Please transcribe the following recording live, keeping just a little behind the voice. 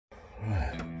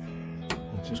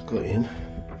just got in.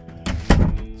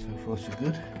 So far so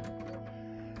good.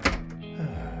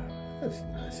 That's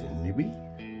nice and nibby.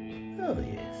 Oh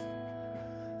yes.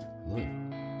 Look,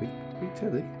 big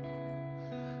telly.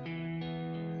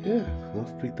 Yeah,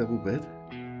 nice big double bed.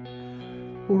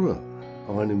 Alright,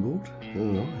 ironing board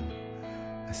and an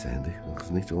iron. That's handy,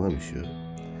 because I need to iron my shirt.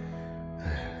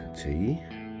 Tea.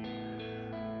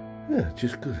 Yeah,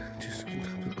 just good. Just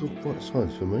good right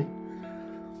size for me.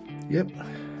 Yep.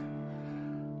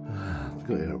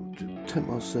 Got here at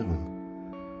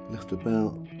 7:10. Left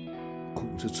about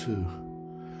 1:45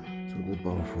 to the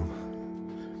bathroom.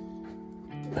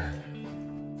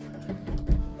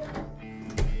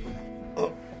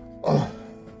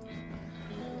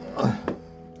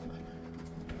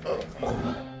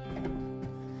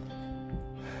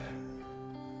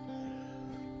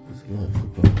 There's a light for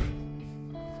both.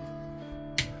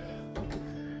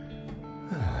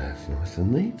 That's nice and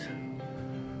neat.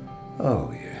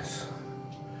 Oh yes.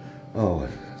 Oh,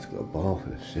 it's got a bath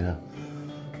in this, yeah.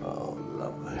 Oh,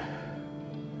 lovely.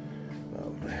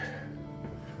 Lovely.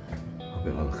 A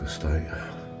bit like a steak.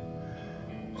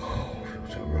 Oh, it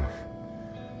feels so rough.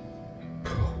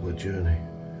 Oh, what a journey.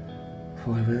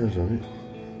 5 hours on it.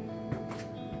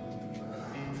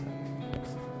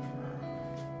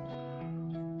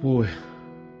 Boy.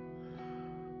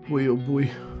 Boy, oh boy.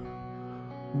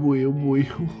 Boy, oh boy.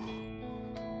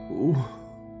 Oh.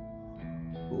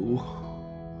 Oh.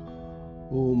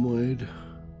 Oh, my head.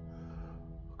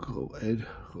 Got a head.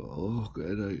 Oh, got a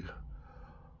headache.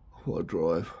 What a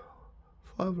drive.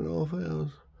 5.5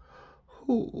 hours.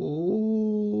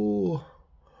 Oh.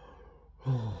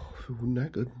 Oh, I feel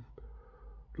knackered.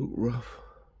 Look rough.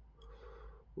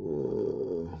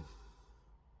 Oh.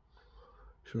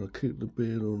 Should I keep the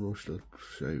beard on or should I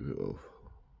shave it off?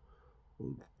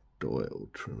 Or dye it or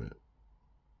trim it?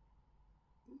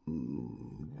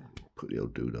 Put the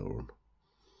old doodah on.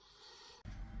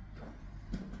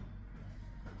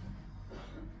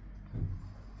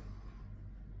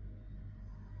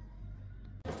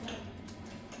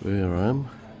 There I am.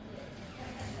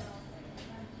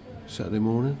 Saturday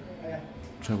morning.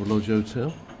 Travelodge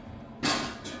Hotel.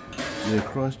 Near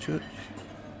Christchurch.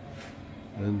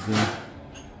 And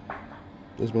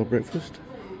there's my breakfast.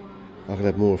 I could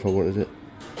have more if I wanted it.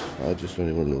 I just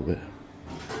only want a little bit.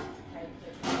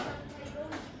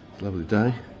 Lovely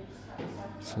day.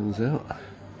 Sun's out.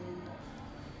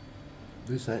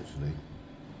 This actually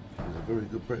is a very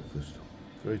good breakfast.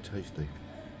 Very tasty.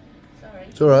 Sorry.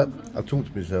 It's alright, I'll talk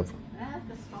to myself.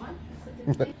 That's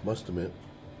fine. Must admit,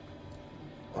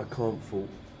 I can't fault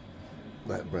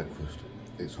that breakfast.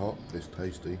 It's hot, it's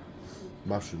tasty,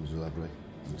 mushrooms are lovely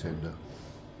and tender.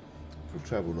 For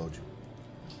Travelodge,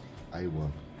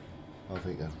 A1. I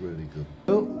think that's really good.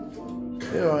 Well,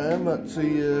 here I am at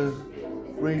the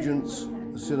Regent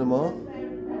Cinema,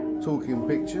 talking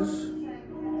pictures.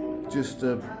 Just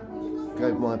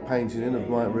gave my painting in of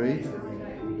Mike Reed.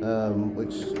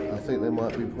 Which I think they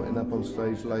might be putting up on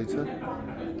stage later.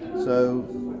 So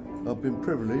I've been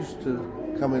privileged to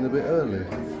come in a bit early.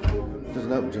 It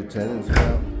doesn't open till 10, it's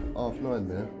about 9:30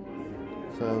 now.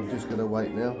 So I'm just going to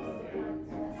wait now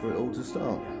for it all to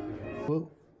start. Well,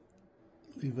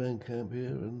 Lee Van Camp here,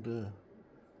 and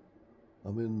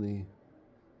I'm in the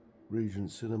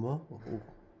Regent Cinema,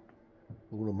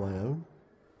 all on my own.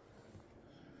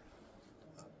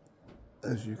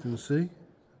 As you can see.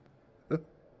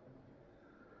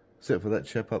 Except for that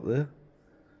chap up there.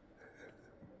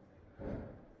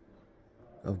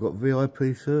 I've got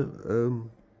VIP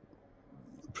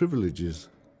privileges.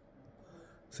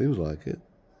 Seems like it.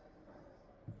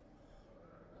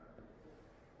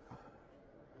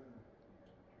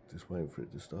 Just waiting for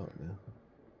it to start now.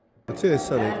 I tell you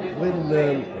something, when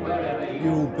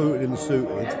you're all booted and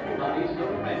suited,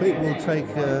 people will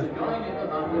take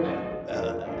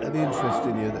an interest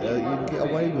in you. You can get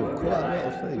away with quite a lot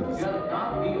of things.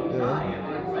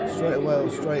 Straight away, I'm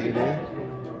straight in here.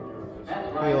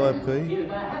 VIP.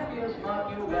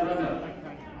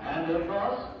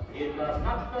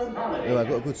 Yeah, I've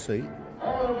got a good seat.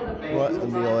 Right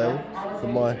in the aisle for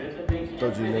my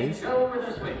dodgy knees.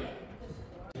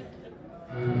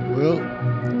 Well,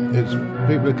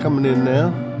 people are coming in now.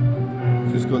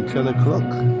 It's just gone 10 o'clock.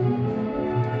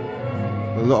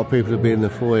 A lot of people will be in the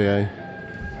foyer.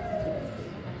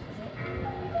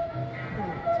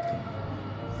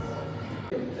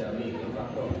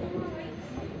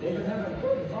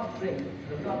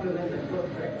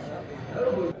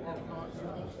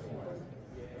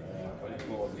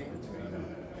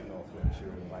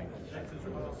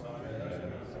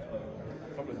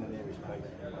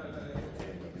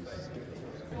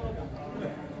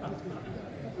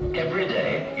 Every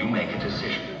day you make a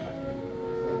decision.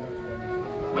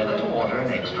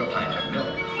 an extra pint of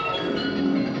milk.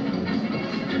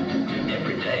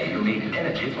 Every day you need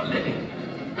energy for living.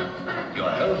 Your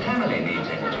whole family needs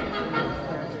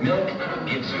energy. Milk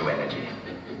gives you energy.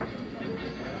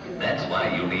 That's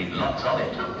why you need lots of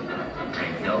it.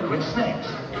 Drink milk with snacks,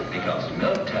 because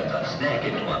milk turns a snack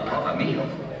into a proper meal.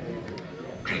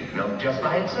 Drink milk just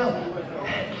by itself,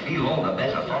 and feel all the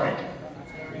better for it.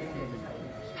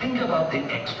 Think about the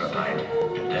extra pint,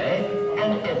 today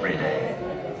and every day,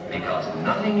 because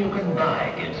nothing you can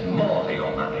buy gives more for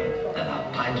your money than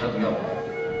a pint of milk.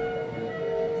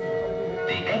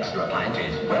 The extra pint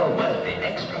is well worth the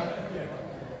extra.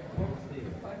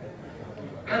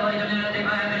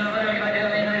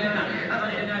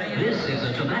 This is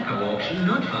a tobacco auction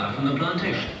not far from the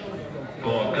plantation.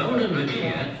 For Golden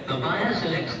Virginia, the buyer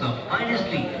selects the finest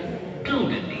leaf,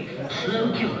 golden leaf,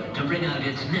 slow cured to bring out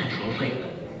its natural flavor.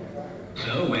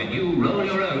 So when you roll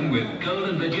your own with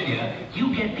Golden Virginia,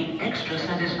 you get the extra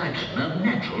satisfaction of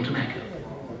natural tobacco.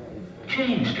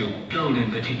 Change to Golden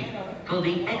Virginia for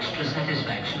the extra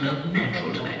satisfaction of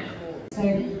natural tobacco. So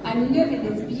I'm loving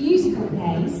this beautiful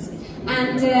place,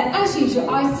 and as usual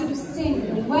I sort of sing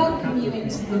and welcome you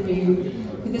into the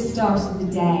room for the start of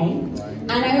the day.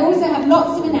 And I also have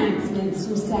lots of announcements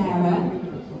from Sarah.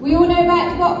 We all know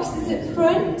about the boxes at the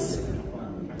front?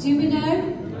 Do we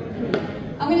know?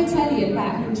 I'm going to tell you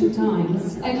about 100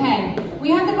 times. Okay, we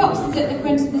have the boxes at the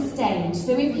front of the stage,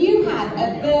 so if you have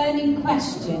a burning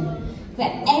question for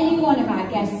any one of our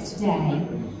guests today,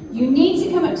 you need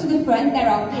to come up to the front. There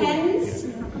are pens,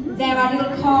 there are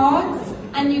little cards,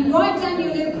 and you write down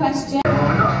your little question. Well,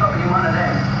 we're not stopping in one of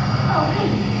them. Oh,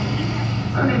 really?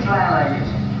 Who needs landladies?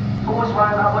 Always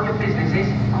worry about what your business is.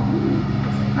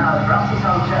 No, for us it's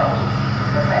hotels.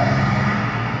 The best.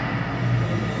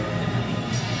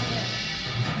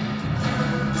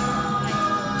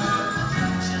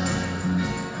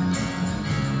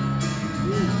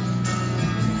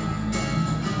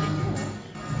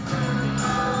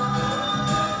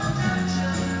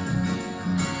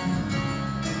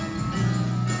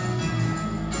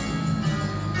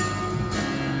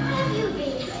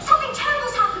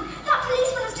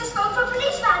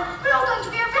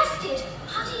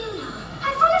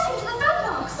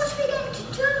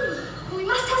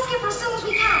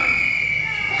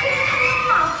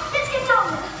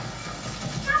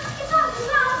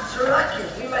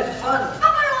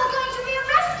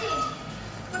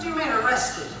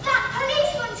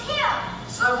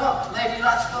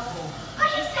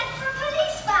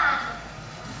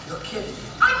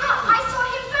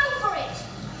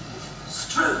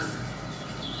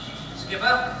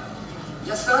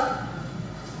 Yes, sir?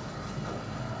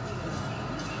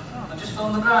 I just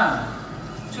phoned the ground.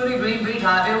 Tully Green beat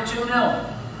Highfield 2-0.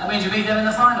 That means you beat them in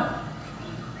the final.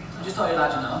 I just thought you'd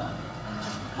like to know.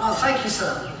 Well, thank you,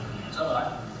 sir. It's all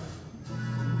right.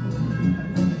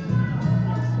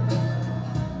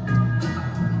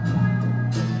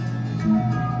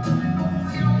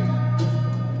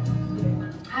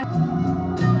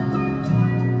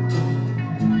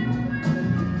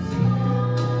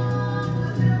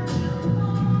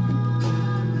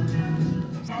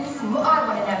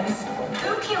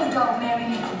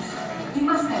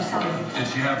 Did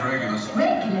she have regulars?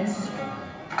 Regulars?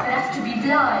 They'd have to be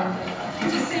blind.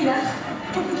 Did you see that?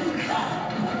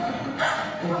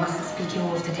 Oh, I mustn't speak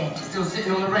ill of the dead. Still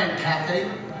sitting on the rent, Kathy?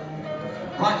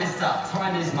 Write this up.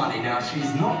 Time is money. Now,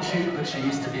 she's not cute, but she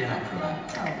used to be an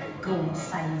acrobat. Oh, God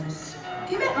save us.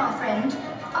 Have you met my friend,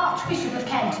 Archbishop of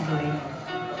Canterbury?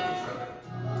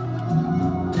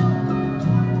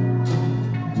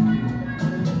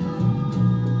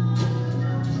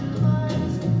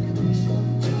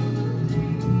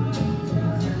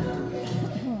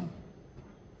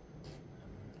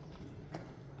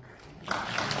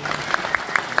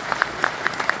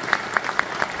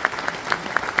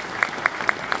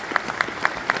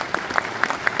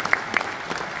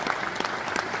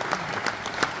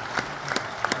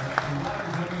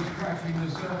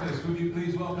 Would you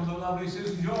please welcome the lovely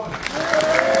Susan George?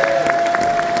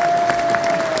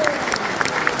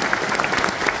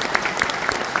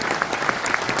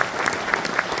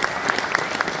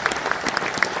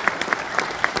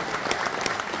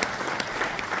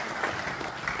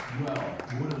 Well,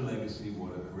 what a legacy,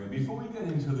 what a career. Before we get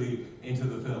into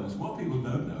the films, what people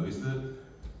don't know is that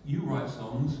you write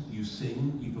songs, you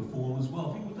sing, you perform as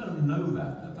well. People don't know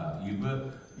that about you,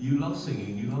 but you love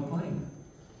singing, you love playing.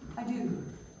 I do.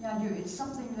 Yeah, I do. It's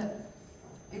something that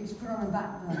it was put on a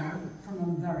back burner from a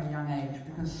very young age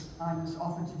because I was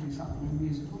offered to do something in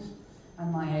musicals,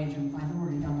 and my agent, I'd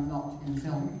already done a lot in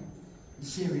film.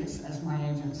 Serious, as my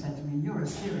agent said to me, you're a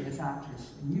serious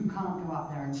actress, and you can't go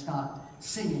up there and start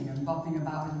singing and bopping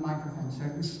about with a microphone, so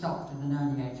it was stopped at an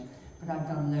early age. But I've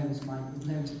done loads with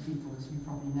loads of people, as you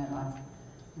probably know. I've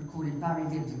recorded Barry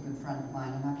Gibbs, a good friend of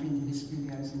mine, and I've been to his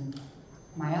studios in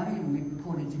Miami, and we've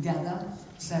recorded together.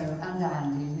 So, and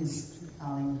Andy, his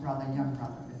darling brother, young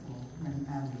brother, before when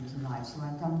Andy was alive. So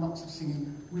I've done lots of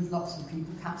singing with lots of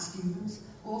people, Cat Stevens,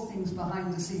 all things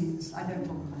behind the scenes. I don't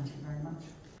talk about it very much.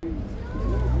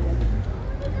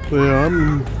 Where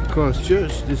I'm in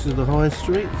Christchurch, this is the High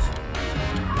Street.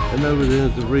 And over there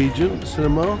is the Regent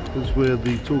Cinema, that's where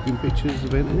the Talking Pictures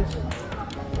event is.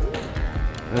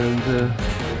 And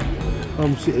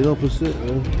I'm sitting opposite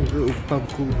a little pub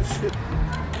called The Ship,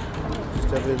 just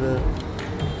having a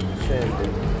shandy.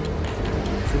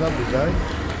 It's a lovely day.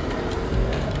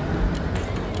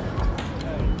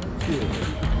 Cheers.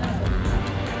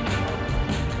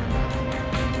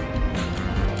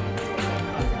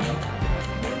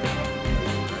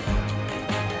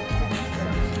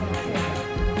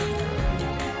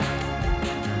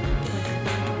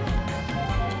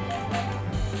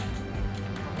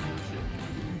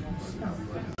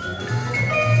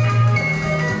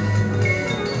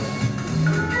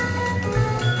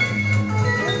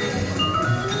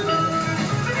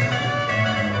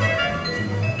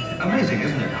 Amazing,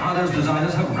 isn't it, how those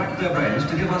designers have racked their brains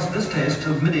to give us this taste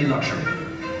of mini luxury.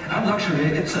 And luxury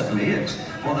it certainly is,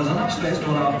 for there's enough space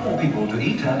to allow 4 people to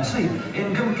eat and sleep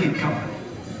in complete comfort.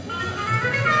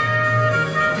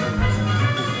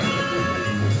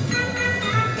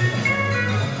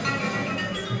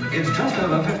 It's just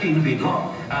over 15 feet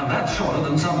long, and that's shorter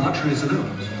than some luxury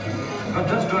saloons. But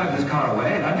just drive this car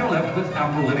away and you're left with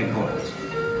ample living quarters.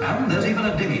 And there's even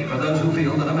a dinghy for those who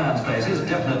feel that a man's place is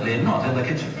definitely not in the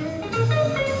kitchen.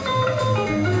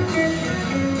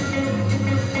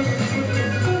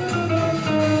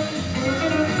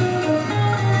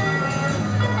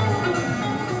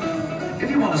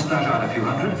 If you want to splash out a few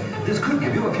hundred, this could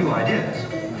give you a few ideas.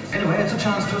 Anyway, it's a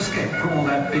chance to escape from all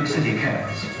that big city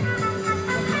chaos.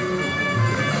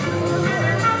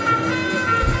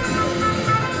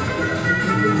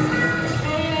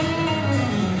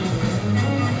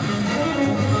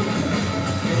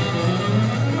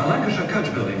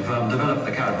 Coach building firm developed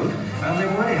the Caribou, and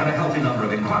they've already had a healthy number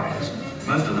of inquiries.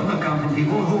 Most of them have come from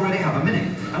people who already have a Mini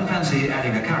and fancy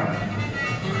adding a caravan.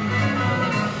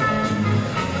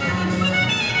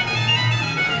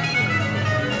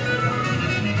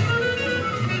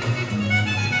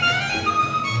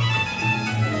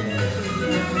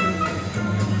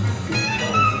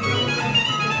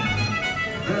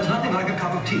 There's nothing like a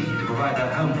cup of tea to provide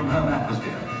that home-from-home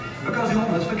atmosphere, because you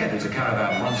almost forget it's a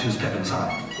caravan once you step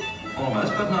inside.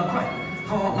 Almost, but not quite,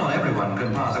 for not everyone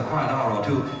can pass a quiet hour or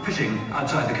two fishing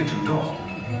outside the kitchen door.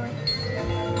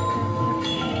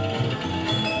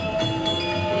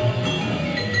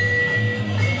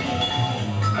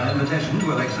 An invitation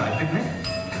to a lakeside picnic?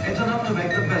 It's enough to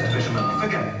make the best fisherman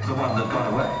forget the one that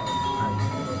got away.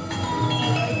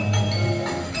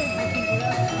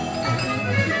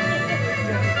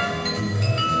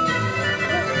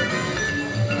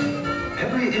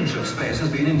 Every inch of space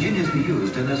has been ingeniously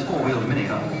used in this 4-wheeled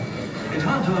mini-home. It's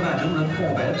hard to imagine that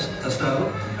 4 beds, a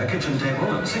stove, a kitchen table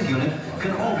and sink unit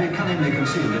can all be cunningly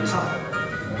concealed inside.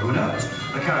 Who knows?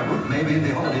 The Caribou may be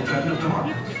the holiday trend of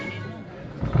tomorrow.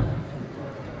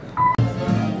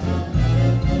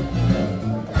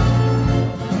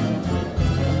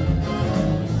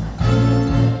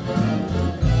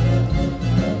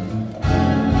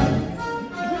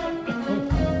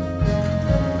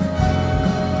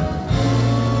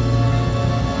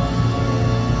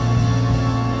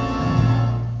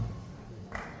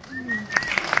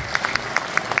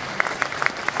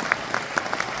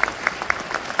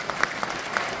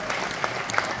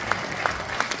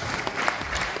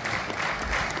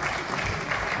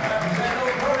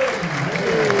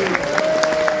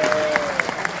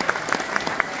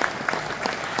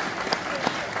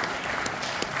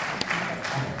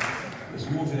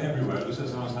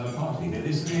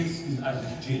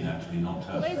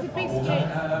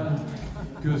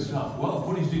 Good stuff. Well,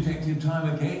 footage detective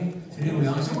time again. Here we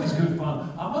are. It's always good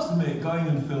fun. I must admit, going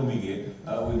and filming it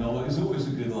with Nola is always a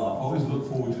good laugh. I always look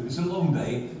forward to it. It's a long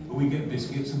day, but we get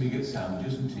biscuits and we get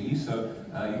sandwiches and tea, so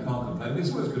you can't complain. But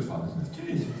it's always good fun, isn't it? It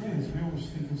is, it is. We always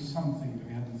think of something that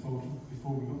we hadn't thought of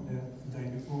before we got there the day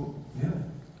before.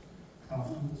 Yeah.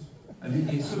 Afterwards. And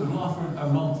it's sort of after a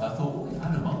month, I thought, well, we've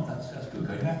had a month, that's good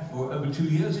going. Yeah. We're over 2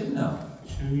 years in now.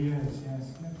 2 years,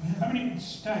 yes. Yeah. I mean, it's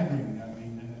staggering. I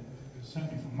mean,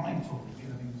 certainly from my point of view,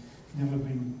 having never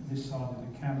been this side of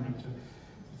the camera,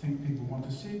 to think people want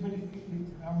to see, but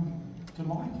I'm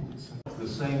delighted. The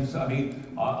same. I mean,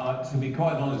 to be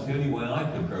quite honest, the only way I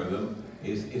could grow them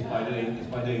is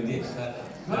by doing this.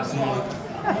 That's right.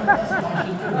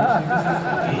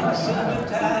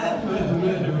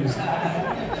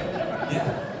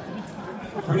 Yeah.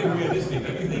 Pretty realistic,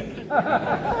 don't you think?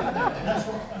 That's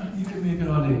what you give me a good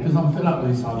idea, because I'm fed up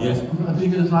with this idea. Yes. I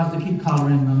think it's nice to keep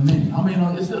colouring them in. I mean,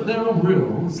 they're all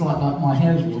real. It's like my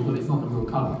hair's real, but it's not the real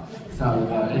colour. So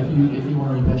if you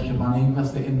want to invest your money,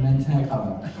 invest it in men's hair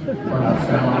colour.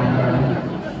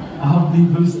 I'll be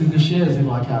boosting the shares if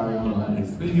I carry on like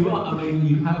this. But you are, I mean,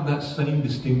 you have that same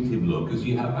distinctive look as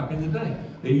you had back in the day.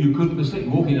 You couldn't mistake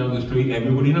walking down the street,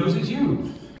 everybody knows it's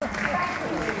you.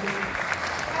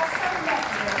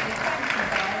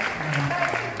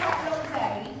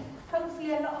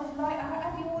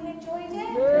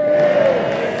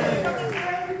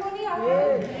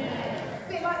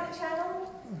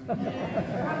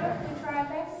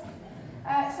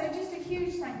 So just a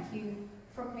huge thank you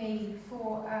from me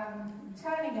for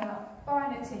turning up,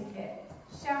 buying a ticket,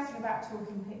 shouting about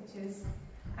Talking Pictures,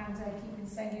 and keeping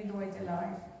Celluloid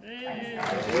alive. Thanks,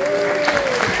 guys.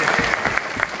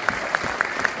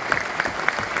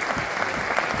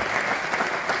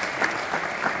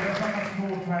 There's not much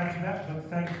more to add to that, but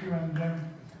thank you, and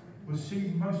we'll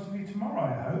see most of you tomorrow, I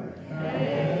hope.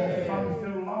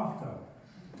 Fun-filled laughter,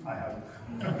 I hope.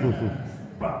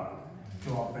 But do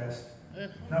our best.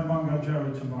 No Mungo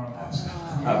Jerry tomorrow.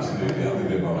 Absolutely, I'll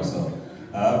be by myself.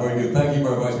 Very good. Thank you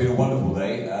very much. It's been a wonderful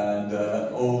day, and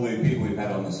all the people we've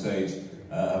had on the stage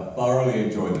have thoroughly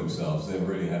enjoyed themselves. They've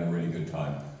really had a really good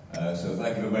time. So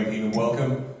thank you for making them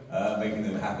welcome, making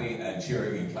them happy, and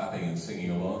cheering and clapping and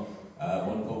singing along.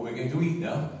 Wonderful. We're going to eat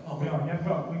now. Oh, we are, yeah,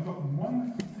 but we've got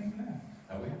one thing left.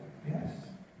 Have we? Yes.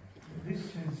 This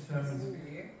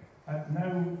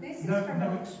is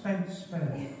no expense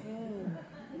spared.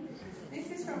 This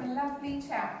is from a lovely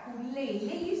chap called Lee.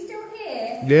 Lee, you still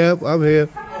here? Yeah, I'm here.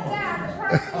 Come on down, the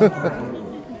price is right.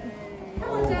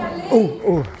 Come on down, Lee.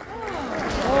 Oh.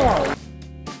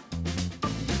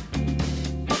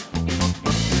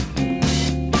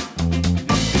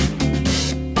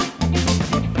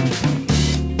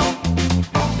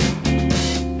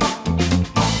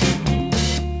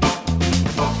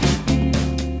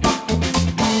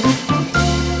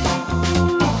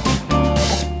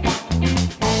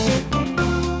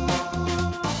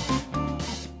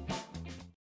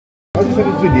 I just had a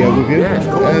video with you. Yes,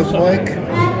 Mike.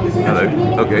 Hello.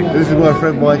 Okay. This is my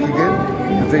friend Mike again,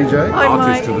 the DJ. Hi, Artist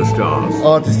Mike. to the stars.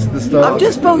 Artist to the stars. I've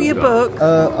just bought your book.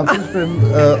 I've just been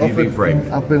offered.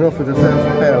 I've been offered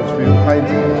 £1,000 for your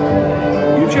painting.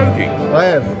 You're joking? I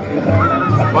am.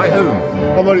 By whom?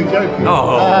 I'm only joking.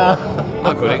 Oh,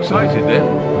 I got excited then.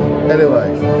 Anyway,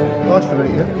 nice to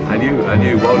meet you. And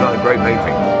you. Well done. Great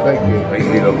painting. Thank you. Makes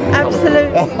me look.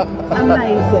 Absolutely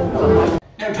amazing.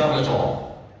 No trouble at all.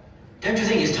 Don't you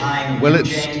think it's time Well, you it's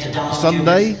changed to dance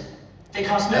Sunday, tunes? They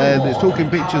cost no and more it's Talking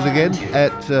than Pictures car again tune.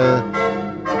 at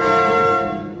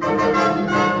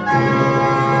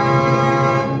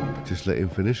just let him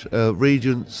finish.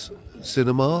 Regent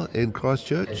Cinema in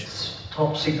Christchurch. It's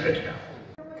top secret.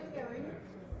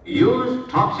 Use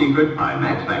Top Secret by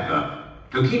Max Factor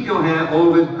to keep your hair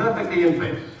always perfectly in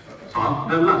place.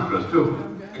 Soft and lustrous too,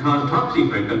 because Top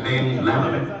Secret contains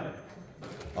lanolin.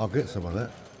 I'll get some of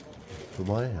that for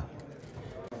my hair.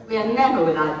 We are never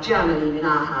without journaling in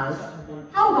our house.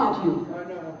 How about you?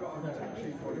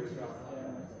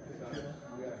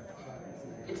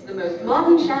 It's the most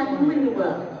modern shampoo in the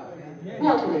world.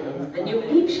 Waterlily, the new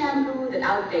leaf shampoo that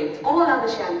outdates all other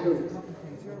shampoos.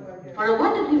 For a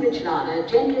wonderfully rich lather,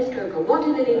 gently stroke a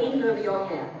waterlily leaf over your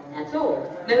hair. That's all.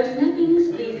 No snipping,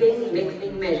 squeezing,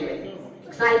 mixing, measuring.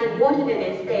 Exciting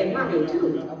waterlilies save money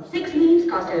too. 6 leaves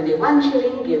cost only 1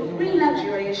 shilling, give free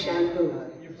luxurious shampoo.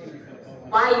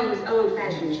 Why use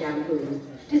old-fashioned shampoos?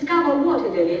 Discover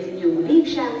Waterlily's new leaf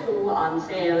shampoo on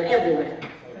sale everywhere.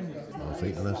 I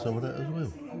think I'll have some of that as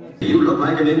well. You look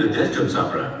like an indigestion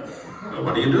sufferer. Well,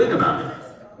 what are you doing about it?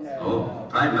 Oh,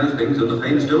 tried most things and the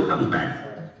pain still comes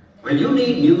back. Well, you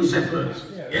need new settlers.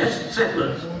 Yes,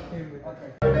 settlers.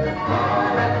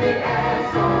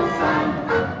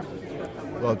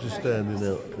 Well, I'm just standing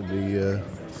out in the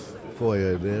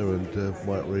foyer there, and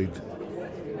Mike Reed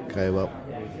came up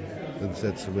and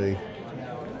said to me,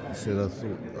 he said, I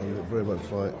thought I look very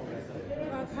much like,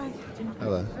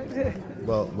 hello,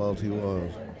 Marty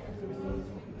Wilde.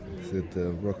 He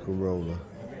said, rock and roller.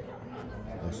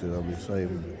 I said, I'm the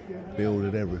same build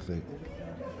and everything.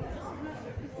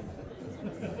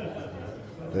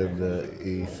 And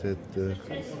he said,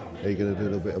 are you going to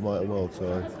do a bit of Mighty Wild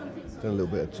time? Done a little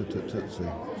bit of tootsie.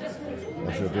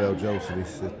 I showed Dale Jolson, he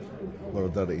said, well,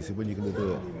 I've done it. He said, when are you going to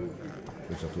do it?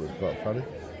 Which I thought was quite funny.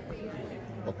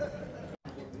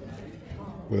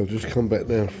 Well, I've just come back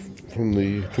now from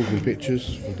the Talking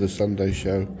Pictures for the Sunday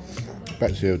show.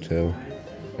 Back to the hotel,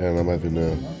 and I'm having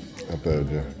a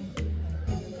burger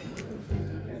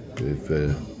with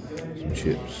some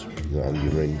chips,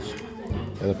 onion rings,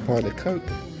 and a pint of Coke.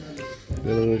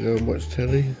 Then I'm going to go and watch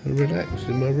telly and relax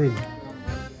in my room.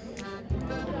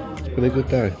 It's been a good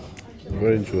day. I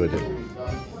really enjoyed it.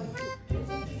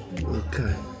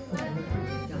 Okay.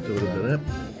 Let's have a look at that.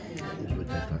 Here's my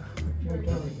pepper.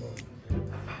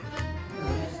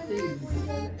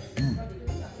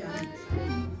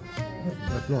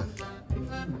 That's nice.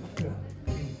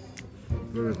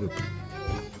 Very good.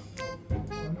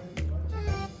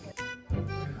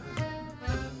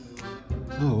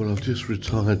 Oh, well, I've just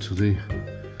retired to the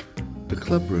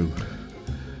club room.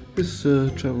 This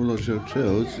Travelodge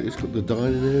Hotel, it's got the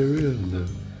dining area, and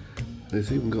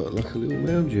it's even got like a little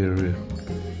lounge area,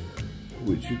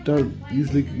 which you don't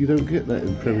get that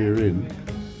in Premier Inn.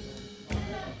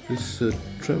 This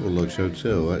Travelodge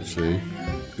Hotel actually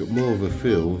got more of a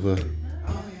feel of an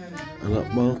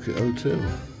upmarket hotel.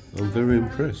 I'm very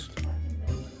impressed.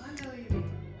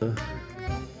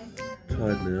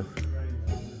 Tired now,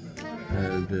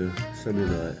 and sunny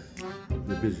night,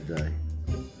 and a busy day.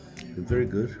 Been very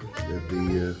good at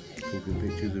the Talking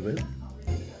Pictures event.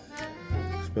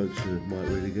 Spoke to Mike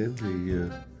Reed again.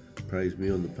 He praised me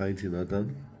on the painting I'd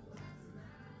done.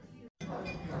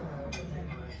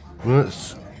 Well,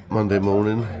 it's Monday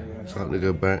morning, starting to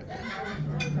go back,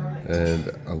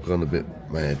 and I've gone a bit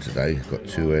mad today. Got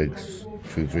 2 eggs,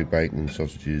 2-3 bacon,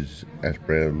 sausages, hash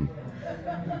brown,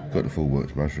 got the full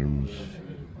works mushrooms,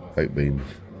 baked beans,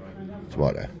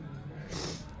 tomato,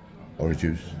 orange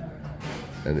juice,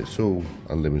 and it's all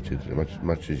unlimited, as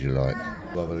much as you like.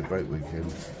 Well, I've had a great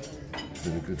weekend. It's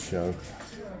been a good show.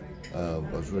 I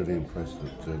was really impressed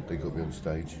that they got me on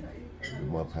stage with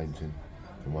my painting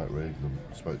from Mike Reed, and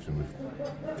I spoke to him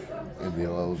in the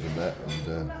aisles and that,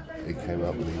 and he came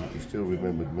up and he still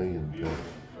remembered me, and he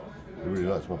really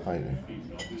liked my painting.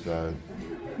 So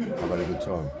I've had a good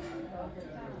time.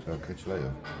 So I'll catch you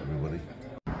later, everybody.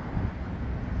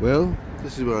 Well,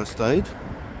 this is where I stayed.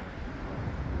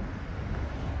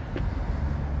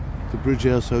 The Bridge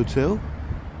House Hotel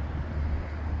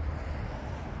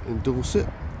in Dorset.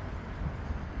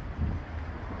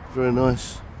 Very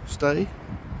nice stay.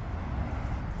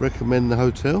 Recommend the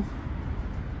hotel.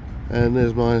 And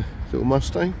there's my little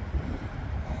Mustang,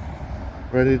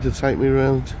 ready to take me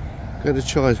around. Going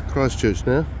to Christchurch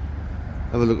now.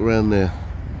 Have a look around there.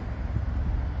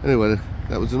 Anyway,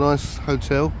 that was a nice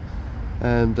hotel,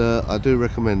 and I do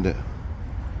recommend it.